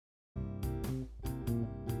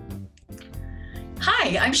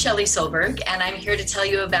Hi, I'm Shelley Solberg, and I'm here to tell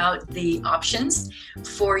you about the options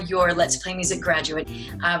for your Let's Play Music graduate.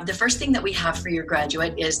 The first thing that we have for your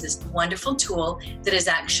graduate is this wonderful tool that is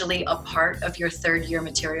actually a part of your third year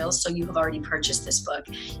materials. So you have already purchased this book,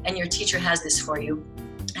 and your teacher has this for you,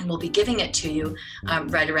 and we'll be giving it to you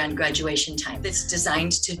right around graduation time. It's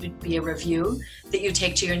designed to be a review that you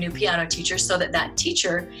take to your new piano teacher so that that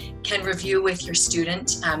teacher can review with your student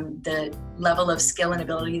the level of skill and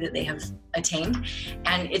ability that they have attained.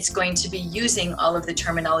 And it's going to be using all of the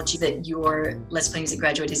terminology that your Let's Play Music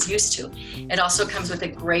graduate is used to. It also comes with a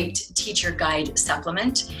great teacher guide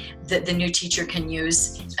supplement that the new teacher can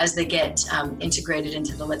use as they get integrated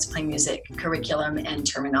into the Let's Play Music curriculum and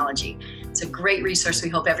terminology. It's a great resource. We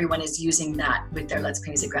hope everyone is using that with their Let's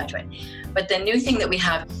Play Music graduate. But the new thing that we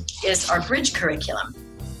have is our Bridge curriculum.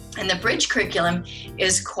 And the Bridge curriculum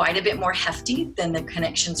is quite a bit more hefty than the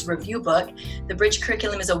Connections review book. The Bridge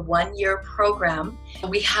curriculum is a one-year program.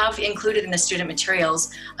 We have included in the student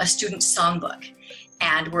materials a student songbook.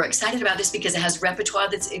 And we're excited about this because it has repertoire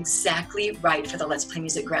that's exactly right for the Let's Play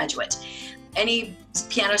Music graduate. Any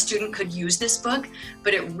piano student could use this book,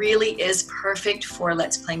 but it really is perfect for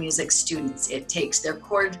Let's Play Music students. It takes their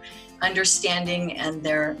chord understanding and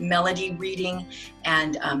their melody reading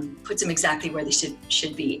and puts them exactly where they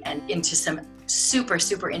should be, and into some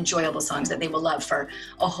super enjoyable songs that they will love for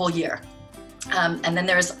a whole year. And then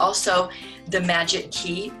there's also the Magic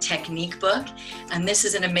Key Technique book, and this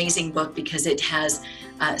is an amazing book because it has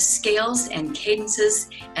scales and cadences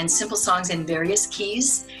and simple songs in various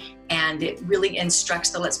keys. And it really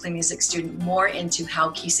instructs the Let's Play Music student more into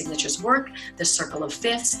how key signatures work, the circle of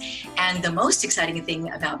fifths. And the most exciting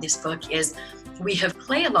thing about this book is we have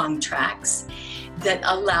play-along tracks that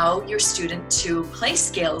allow your student to play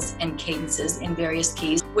scales and cadences in various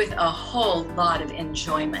keys with a whole lot of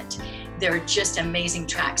enjoyment. They're just amazing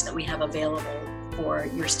tracks that we have available for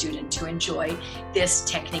your student to enjoy this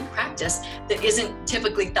technique practice that isn't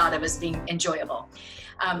typically thought of as being enjoyable.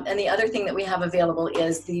 And the other thing that we have available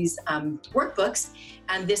is these workbooks,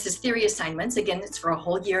 and this is theory assignments. Again, it's for a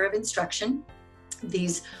whole year of instruction.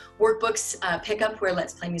 These workbooks pick up where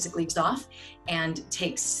Let's Play Music leaves off and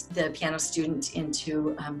takes the piano student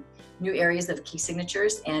into new areas of key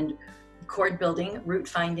signatures and chord building, root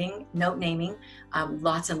finding, note naming,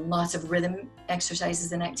 lots and lots of rhythm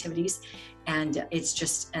exercises and activities. And it's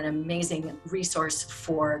just an amazing resource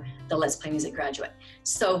for the Let's Play Music graduate.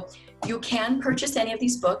 So you can purchase any of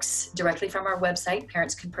these books directly from our website.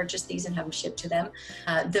 Parents can purchase these and have them shipped to them.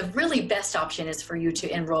 The really best option is for you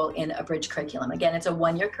to enroll in a Bridge curriculum. Again, it's a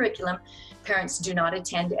one-year curriculum. Parents do not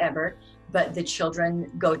attend ever, but the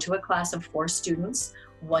children go to a class of 4 students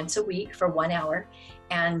once a week for 1 hour.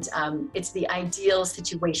 And it's the ideal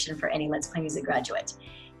situation for any Let's Play Music graduate.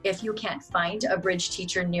 If you can't find a Bridge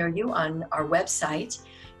teacher near you on our website,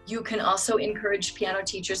 you can also encourage piano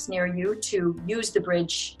teachers near you to use the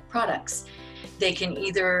Bridge products. They can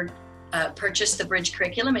either purchase the Bridge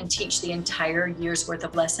curriculum and teach the entire year's worth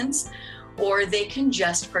of lessons, or they can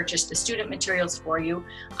just purchase the student materials for you,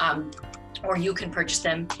 or you can purchase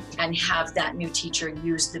them and have that new teacher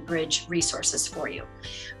use the Bridge resources for you.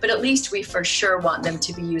 But at least we for sure want them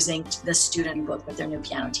to be using the student book with their new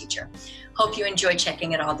piano teacher. Hope you enjoy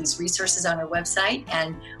checking out all these resources on our website,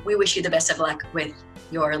 and we wish you the best of luck with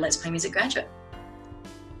your Let's Play Music graduate.